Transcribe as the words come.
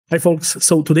Hi folks,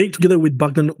 so today together with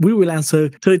Bogdan, we will answer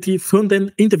 30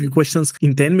 front-end interview questions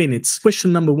in 10 minutes.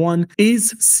 Question number 1,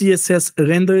 is CSS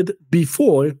rendered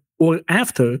before or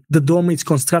after the DOM is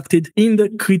constructed in the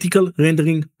critical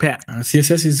rendering path?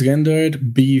 CSS is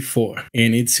rendered before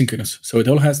and it's synchronous. So it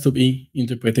all has to be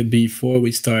interpreted before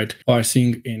we start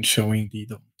parsing and showing the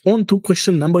DOM. On to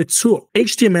question number 2.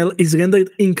 HTML is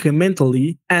rendered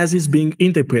incrementally as is being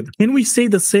interpreted. Can we say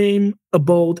the same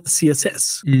about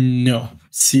CSS? No.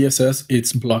 CSS,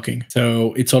 it's blocking.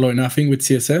 So it's all or nothing with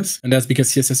CSS. And that's because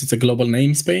CSS is a global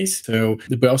namespace. So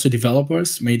the browser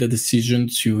developers made a decision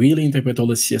to really interpret all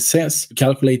the CSS, to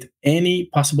calculate any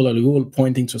possible rule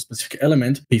pointing to a specific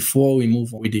element before we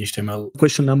move on with the HTML.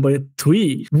 Question number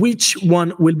 3. Which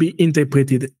one will be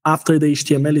interpreted after the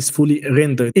HTML is fully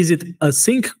rendered? Is it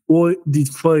async or the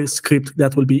first script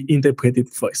that will be interpreted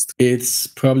first? It's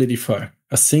probably defer.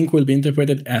 Async will be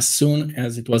interpreted as soon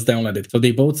as it was downloaded. So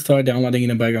they both start downloading in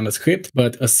the background the script,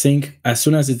 but async, as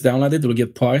soon as it's downloaded, will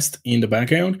get parsed in the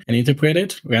background and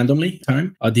interpreted randomly.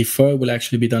 A defer will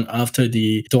actually be done after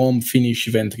the DOM finish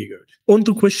event triggered. On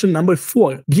to question number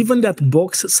 4. Given that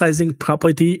box sizing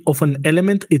property of an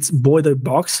element is border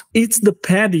box, it's the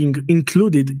padding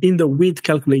included in the width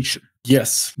calculation.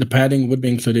 Yes, the padding would be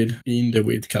included in the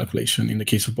width calculation in the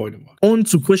case of border box. On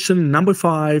to question number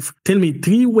 5. Tell me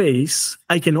 3 ways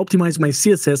I can optimize my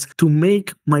CSS to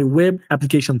make my web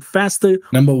application faster.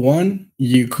 Number 1,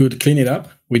 you could clean it up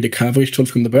with the coverage tool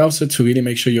from the browser to really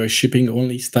make sure you're shipping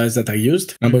only styles that are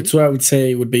used. Number 2, I would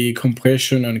say would be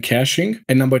compression and caching.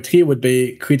 And number 3 would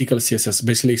be critical CSS,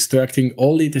 basically extracting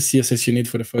only the CSS you need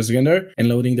for the first render and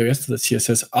loading the rest of the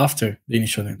CSS after the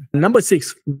initial render. Number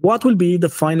 6, what will be the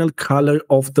final color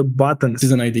of the buttons? This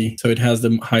is an ID, so it has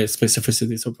the highest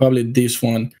specificity. So probably this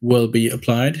one will be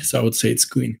applied. So I would say it's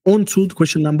green. On to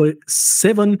question number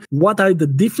 7, what are the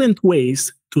different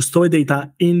ways to store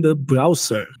data in the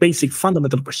browser? Basic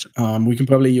fundamental question. We can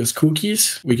probably use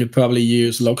cookies. We could probably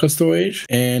use local storage,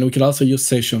 and we can also use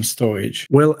session storage.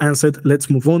 Well answered. Let's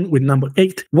move on with number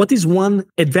 8. What is one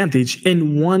advantage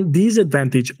and one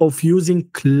disadvantage of using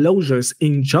closures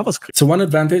in JavaScript? So one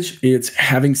advantage is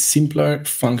having simpler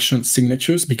function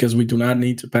signatures because we do not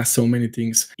need to pass so many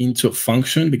things into a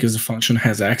function because the function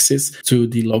has access to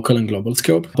the local and global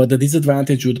scope. But the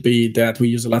disadvantage would be that we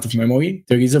use a lot of memory.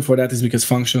 The reason for that is because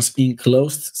functions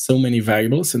enclosed so many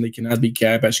variables and they cannot be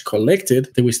garbage collected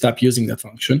that we stop using that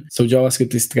function. So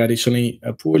JavaScript is traditionally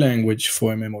a poor language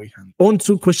for memory handling. On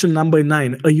to question number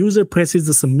 9. A user presses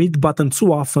the submit button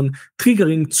too often,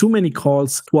 triggering too many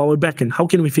calls to our backend. How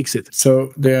can we fix it?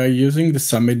 So they are using the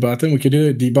submit button. We could do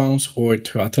a debounce or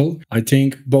throttle. I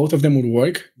think both of them would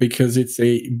work because it's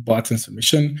a button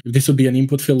submission. If this would be an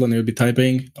input field and it would be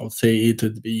typing, I would say it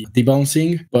would be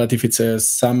debouncing. But if it's a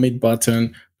submit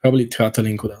button, probably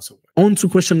throttling could also work. On to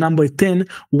question number 10.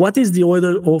 What is the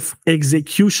order of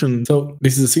execution? So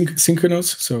this is a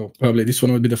synchronous. So probably this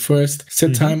one will be the first.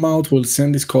 Set timeout will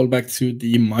send this call back to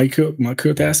the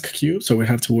micro task queue. So we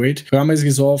have to wait. Promise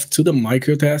resolve to the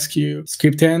micro task queue.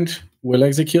 Script end will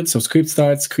execute. So script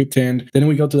start, script end. Then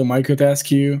we go to the micro task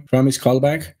queue, promise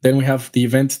callback. Then we have the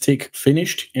event tick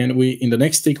finished. And in the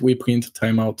next tick, we print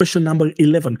timeout. Question number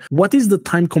 11. What is the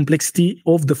time complexity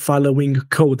of the following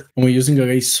code? When we're using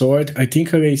array sort, I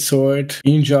think array sort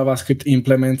in JavaScript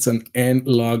implements an n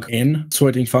log n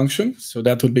sorting function. So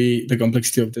that would be the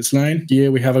complexity of this line.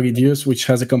 Here we have a reduce, which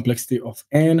has a complexity of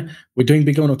n. We're doing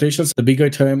bigger notations. The bigger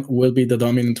term will be the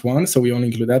dominant one. So we only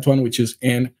include that one, which is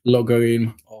n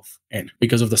logarithm of n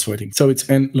because of the sorting. So it's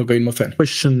n logarithm of n.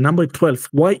 Question number 12.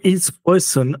 Why is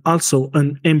person also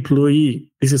an employee?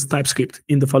 This is TypeScript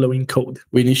in the following code.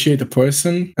 We initiate a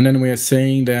person, and then we are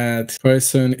saying that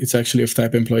person is actually of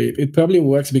type employee. It probably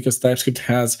works because TypeScript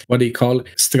has what they call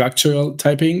structural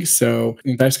typing. So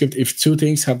in TypeScript, if two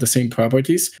things have the same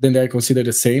properties, then they are considered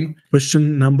the same.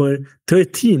 Question number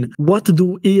 13. What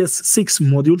do ES6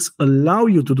 modules allow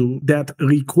you to do that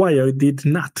Require did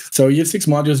not? So ES6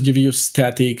 modules give you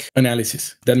static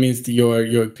analysis. That means your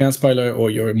transpiler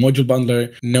or your module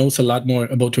bundler knows a lot more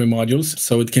about your modules.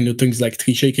 So it can do things like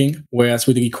tree shaking, whereas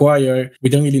with Require, we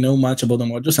don't really know much about the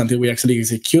modules until we actually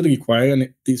execute Require,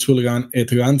 and this will run at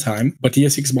runtime. But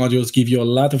ES6 modules give you a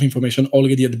lot of information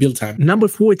already at build time. Number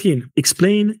 14,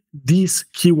 explain this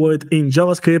keyword in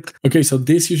JavaScript. Okay, so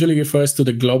this usually refers to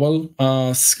the global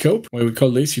scope, where we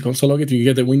call this, you console log it, you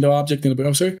get a window object in the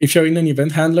browser. If you're in an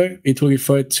event handler, it will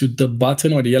refer to the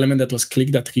button or the element that was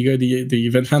clicked that triggered the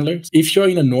event handler. If you're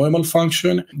in a normal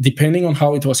function, depending on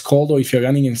how it was called, or if you're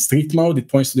running in strict mode, it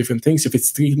points to different things. If it's it's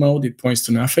strict mode, it points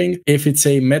to nothing. If it's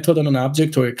a method on an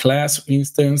object or a class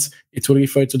instance, it will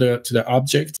refer to the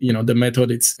object, the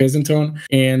method it's present on.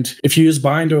 And if you use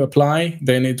bind or apply,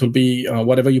 then it will be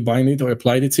whatever you bind it or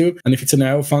applied it to. And if it's an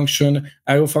arrow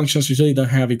functions usually don't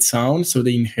have its sound, so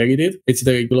they inherit it. It's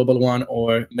the global one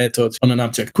or method on an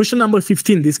object. Question number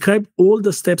 15, describe all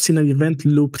the steps in an event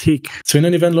loop tick. So in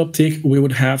an event loop tick, we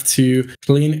would have to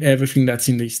clean everything that's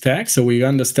in the stack. So we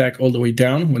run the stack all the way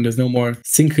down when there's no more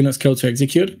synchronous code to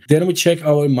execute. Then we check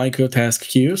our micro task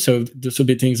queue. So this would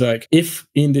be things like, if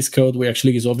in this code we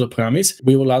actually resolve the promise,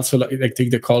 we will also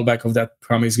take the callback of that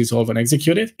promise, resolve and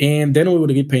execute it. And then we will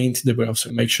repaint the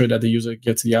browser, make sure that the user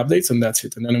gets the updates, and that's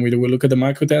it. And then we will look at the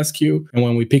micro task queue. And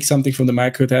when we pick something from the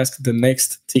micro task, the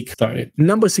next tick started.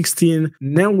 Number 16,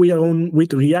 now we are on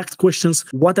with React questions.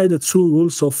 What are the 2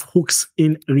 rules of hooks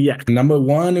in React? Number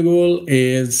 1 rule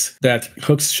is that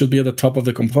hooks should be at the top of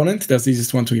the component. That's the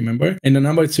easiest one to remember. And the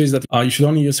number 2 is that you should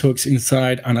only use hooks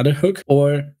inside another hook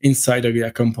or inside a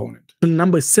React component.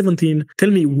 Number 17, tell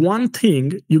me one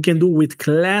thing you can do with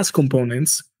class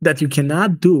components that you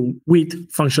cannot do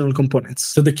with functional components.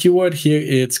 So the keyword here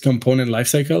is component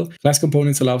lifecycle. Class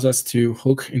components allows us to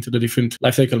hook into the different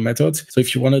lifecycle methods. So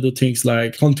if you want to do things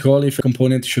like control if a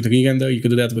component should re-render, you could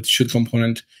do that with should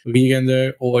component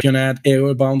re-render, or you can add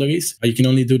error boundaries. You can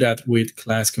only do that with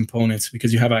class components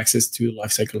because you have access to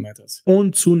lifecycle methods.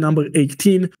 On to number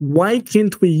 18, why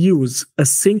can't we use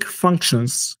async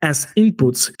functions as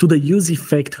inputs to the use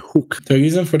effect hook? The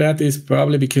reason for that is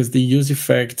probably because the use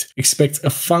effect expects a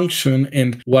function,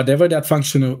 and whatever that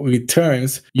function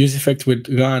returns, use effect would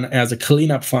run as a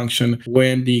cleanup function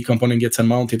when the component gets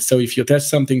unmounted. So if you attach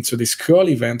something to the scroll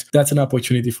event, that's an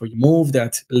opportunity for you to move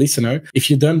that listener. If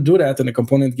you don't do that and the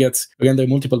component gets rendered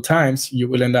multiple times, you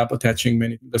will end up attaching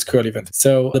the scroll event.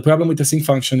 So the problem with the sync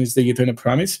function is they return a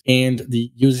promise, and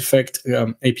the use effect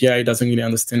API doesn't really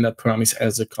understand that promise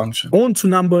as a function. On to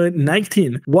number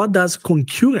 19, what does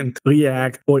concurrent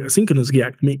React or synchronous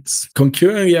React means?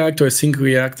 Concurrent React or sync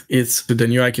React is the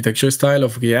new architecture style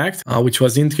of React, which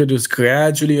was introduced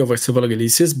gradually over several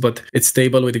releases, but it's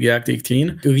stable with React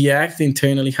 18. React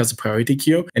internally has a priority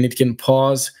queue, and it can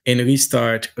pause and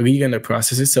restart re-render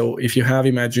processes. So if you have,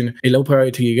 imagine, a low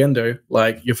priority render,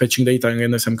 like you're fetching data and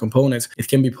render some components, it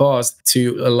can be paused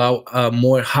to allow a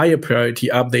more higher priority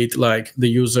update, like the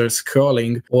user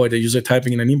scrolling or the user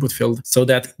typing in an input field, so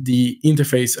that the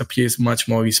interface appears much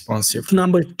more responsive.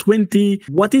 Number 20,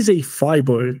 what is a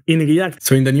fiber in React?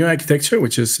 So in the new architecture,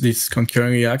 which is this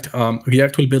concurrent React,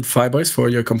 React will build fibers for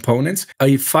your components.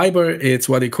 A fiber is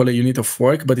what they call a unit of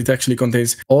work, but it actually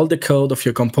contains all the code of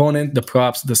your component, the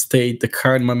props, the state, the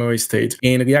current memory state.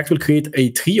 And React will create a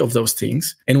tree of those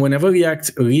things. And whenever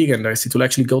React re-renders, it will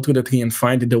actually go through the tree and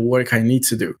find the work I need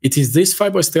to do. It is this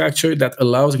fiber structure that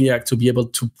allows React to be able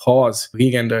to pause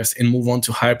re-renders and move on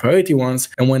to high priority ones.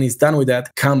 And when it's done with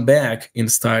that, come back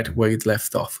and start where it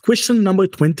left off. Question number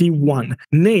 21,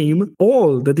 name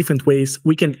all the different ways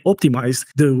we can optimize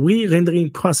the re-rendering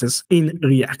process in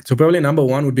React. So probably number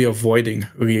 1 would be avoiding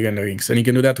re-renderings. And you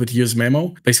can do that with use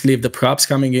memo. Basically, if the props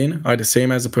coming in are the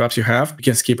same as the props you have, you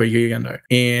can skip a re-render.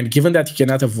 And given that you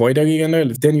cannot avoid a re-render,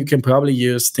 then you can probably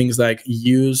use things like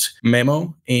use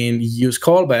memo and use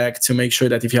callback to make sure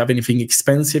that if you have anything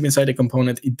expensive inside the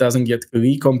component, it doesn't get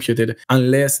recomputed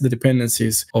unless the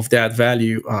dependencies of that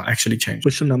value actually change.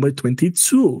 Question number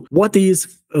 22, what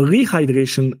is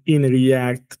rehydration in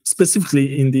React,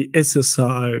 specifically in the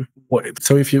SSR world?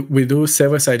 So if we do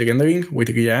server-side rendering with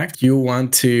React, you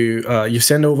want to you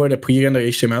send over the pre-render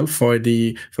HTML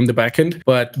from the backend,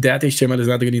 but that HTML is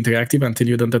not really interactive until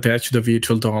you don't attach the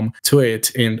virtual DOM to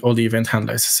it and all the event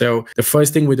handlers. So the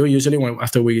first thing we do usually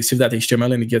after we receive that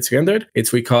HTML and it gets rendered,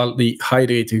 we call the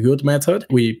hydrate root method.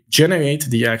 We generate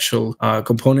the actual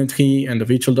component tree and the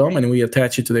virtual DOM, and we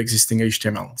attach it to the existing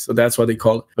HTML. So that's what they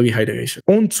call rehydration.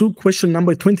 On to question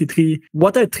number 23,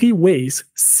 what are 3 ways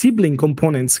sibling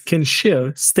components can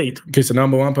share state? Okay, so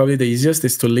number 1, probably the easiest,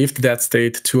 is to lift that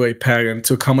state to a parent,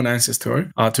 to a common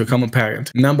ancestor, to a common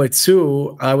parent. Number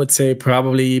 2, I would say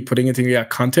probably putting it in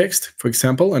React context, for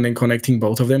example, and then connecting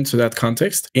both of them to that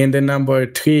context. And then number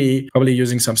 3, probably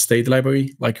using some state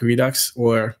library like Redux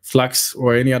or Flux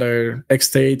or any other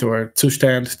Xstate or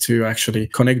Zustand to actually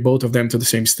connect both of them to the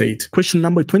same state. Question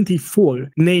number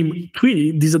 24, name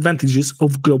 3 disadvantages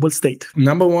of global state.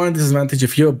 Number 1 disadvantage,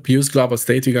 if you abuse global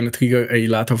state, you're going to trigger a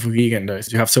lot of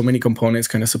re-renders. You have so many components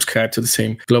kind of subscribe to the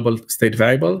same global state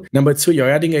variable. Number 2, you're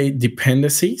adding a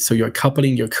dependency. So you're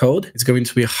coupling your code. It's going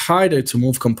to be harder to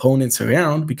move components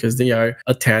around because they are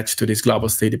attached to this global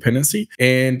state dependency.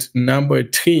 And number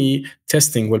 3,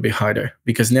 testing will be harder,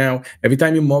 because now every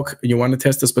time you mock, you want to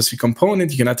test a specific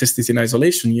component, you cannot test it in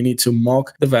isolation. You need to mock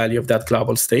the value of that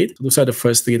global state. Those are the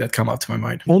first three that come out to my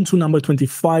mind. On to number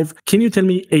 25. Can you tell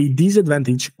me a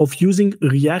disadvantage of using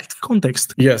React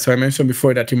context? Yeah, so I mentioned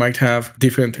before that you might have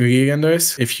different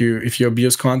re-renders if you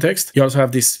abuse context. You also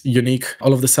have this unique,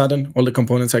 all of a sudden, all the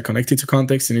components are connected to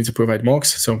context. You need to provide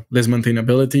mocks, so less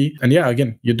maintainability. And yeah,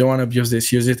 again, you don't want to abuse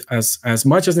this. Use it as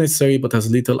much as necessary, but as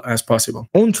little as possible.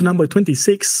 On to number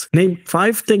 26. Name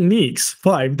 5 techniques,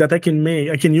 5 that I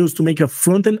can use to make a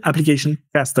front-end application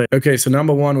faster. Okay, so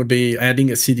number 1 would be adding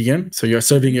a CDN. So you're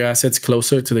serving your assets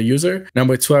closer to the user.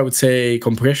 Number 2, I would say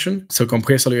compression. So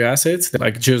compress all your assets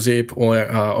like gzip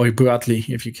or broadly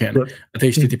if you can at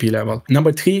HTTP level.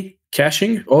 Number 3,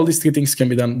 caching. All these 3 things can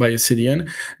be done by a CDN.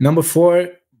 Number 4,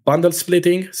 bundle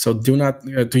splitting. So do not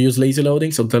to use lazy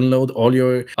loading. So download all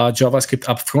your JavaScript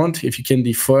up front. If you can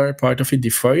defer part of it,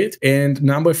 defer it. And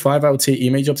number 5, I would say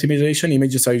image optimization.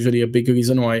 Images are usually a big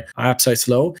reason why apps are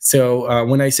slow. So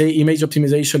when I say image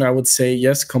optimization, I would say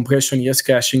yes, compression, yes,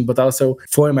 caching, but also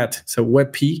format. So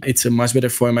WebP, it's a much better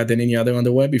format than any other on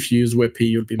the web. If you use WebP,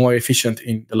 you'll be more efficient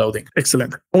in the loading.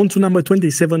 Excellent. On to number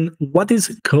 27. What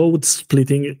is code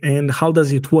splitting and how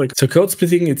does it work? So code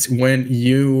splitting, it's when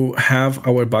you have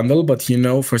our bundle, but you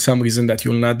know for some reason that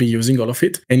you will not be using all of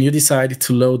it, and you decide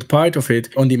to load part of it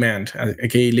on demand,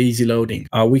 aka lazy loading.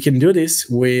 We can do this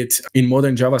in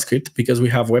modern JavaScript because we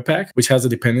have Webpack, which has a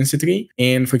dependency tree.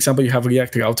 And for example, you have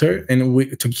React router, and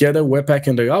together Webpack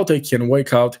and the router can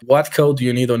work out what code do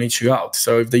you need on each route.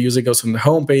 So if the user goes on the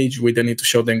home page, we then need to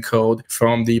show them code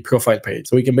from the profile page.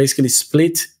 So we can basically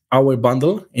split our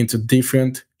bundle into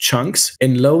different chunks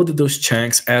and load those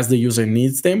chunks as the user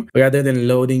needs them rather than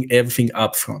loading everything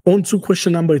up front. On to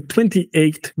question number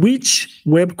 28. Which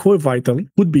web core vital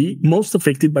would be most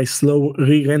affected by slow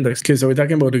re-renders? Okay, so we're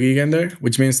talking about re-render,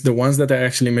 which means the ones that are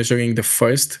actually measuring the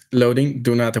first loading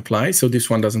do not apply. So this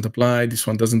one doesn't apply, this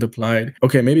one doesn't apply.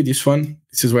 Okay, maybe this one.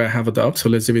 This is where I have a doubt, so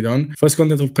let's leave it on. First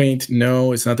content of paint,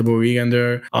 no, it's not about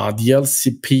re-render. The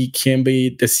LCP can be.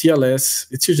 The CLS,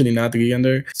 it's usually not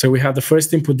re-render. So we have the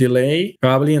first input delay,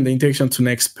 probably, and the interaction to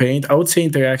next paint. I would say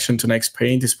interaction to next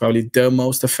paint is probably the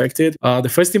most affected. The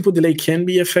first input delay can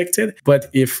be affected, but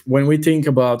when we think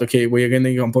about, okay, we're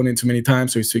rendering a component too many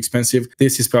times, so it's too expensive,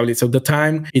 this is probably, so the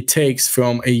time it takes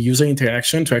from a user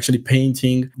interaction to actually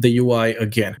painting the UI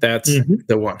again. That's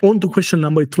the one. On to question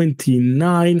number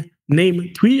 29.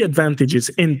 Name 3 advantages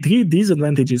and 3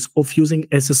 disadvantages of using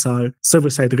SSR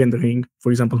server-side rendering,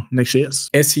 for example, Next.js.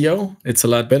 SEO, it's a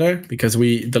lot better because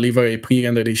we deliver a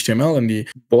pre-rendered HTML and the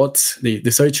bots, the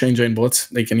search engine bots,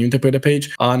 they can interpret the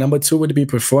page. Number 2 would be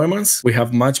performance. We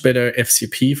have much better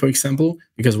FCP, for example,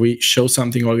 because we show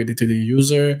something already to the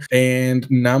user. And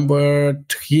number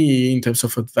 3, in terms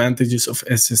of advantages of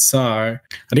SSR,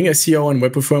 I think SEO and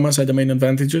web performance are the main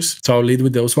advantages. So I'll lead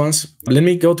with those ones. Let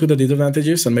me go through the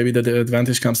disadvantages and maybe the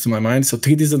advantage comes to my mind. So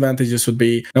 3 disadvantages would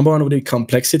be, number 1 would be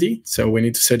complexity. So we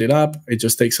need to set it up. It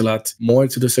just takes a lot more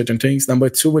to do certain things. Number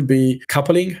 2 would be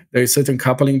coupling. There is certain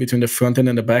coupling between the front end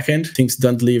and the back end. Things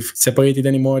don't live separated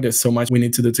anymore. There's so much we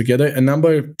need to do together. And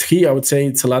number 3, I would say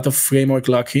it's a lot of framework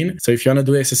lock-in. So if you want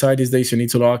to do SSI these days, you need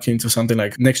to lock into something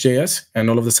like Next.js. And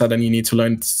all of a sudden you need to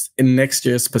learn in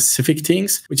Next.js specific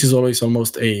things, which is always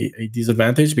almost a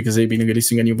disadvantage because they've been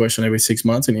releasing a new version every 6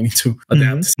 months and you need to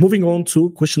adapt. Moving on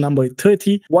to question number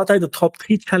 30. What are the top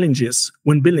 3 challenges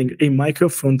when building a micro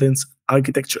frontends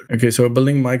architecture? Okay, so we're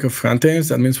building micro frontends.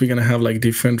 That means we're going to have like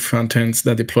different frontends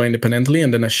that deploy independently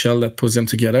and then a shell that puts them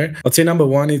together. I'd say number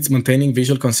 1, it's maintaining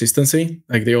visual consistency.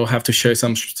 Like they all have to share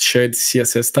some shared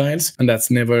CSS styles, and that's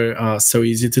never so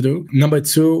easy to do. Number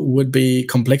 2 would be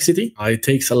complexity. It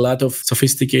takes a lot of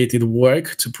sophisticated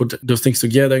work to put those things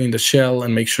together in the shell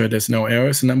and make sure there's no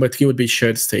errors. And number 3 would be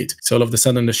shared state. So all of a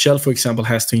sudden the shell, for example,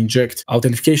 has to inject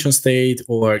authentication state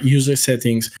or user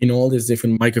settings in all these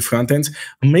different micro frontends.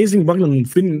 Amazing, Bogdan.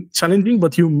 It's been challenging,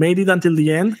 but you made it until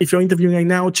the end. If you're interviewing right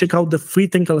now, check out the free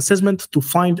technical assessment to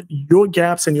find your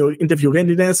gaps and your interview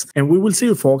readiness. And we will see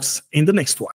you folks in the next one.